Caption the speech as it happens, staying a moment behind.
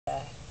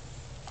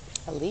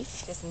A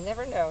leaf? Just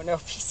never know. No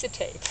piece of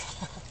tape.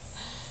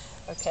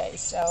 Okay,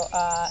 so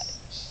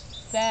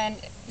then,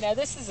 now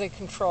this is a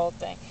controlled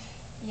thing,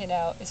 you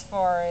know, as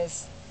far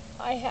as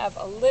I have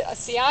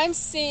see, I'm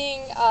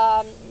seeing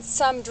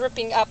some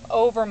dripping up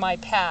over my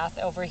path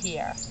over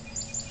here.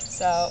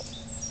 So,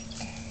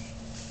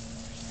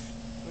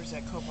 where's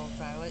that cobalt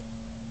violet?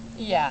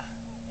 yeah,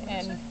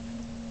 and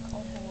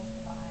Cobalt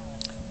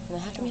violet. Now,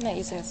 how come you're not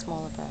using a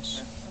smaller brush?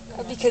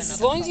 because as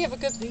long as you have a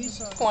good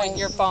point,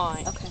 you're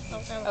fine.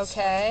 Okay.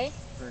 Okay.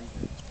 Very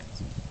good.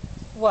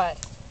 What?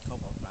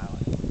 Cobalt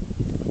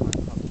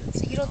violet.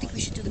 So you don't think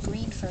we should do the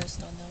green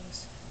first on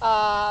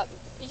those?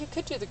 You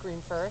could do the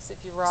green first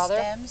if you'd rather.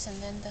 Stems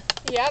and then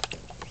the... Yep,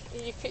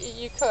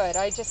 you could.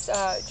 I just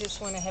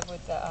went ahead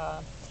with the,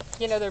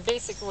 you know, they're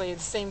basically the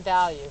same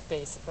value,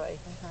 basically.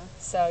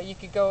 So you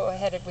could go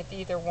ahead with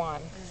either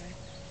one.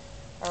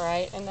 All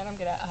right, and then I'm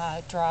going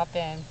to drop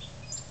in.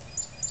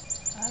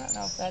 I don't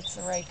know if that's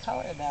the right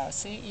color, though.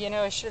 See, you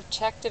know, I should have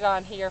checked it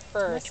on here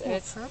first.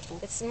 Much more purple.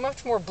 It's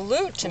much more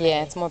blue to me.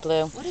 Yeah, it's more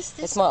blue. What is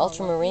this It's more color?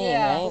 ultramarine,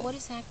 Yeah. right? What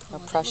is that Or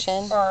color?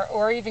 Prussian.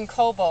 Or even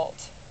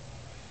cobalt.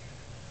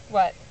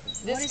 What?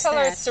 This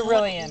color is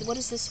cerulean. What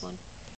is this one?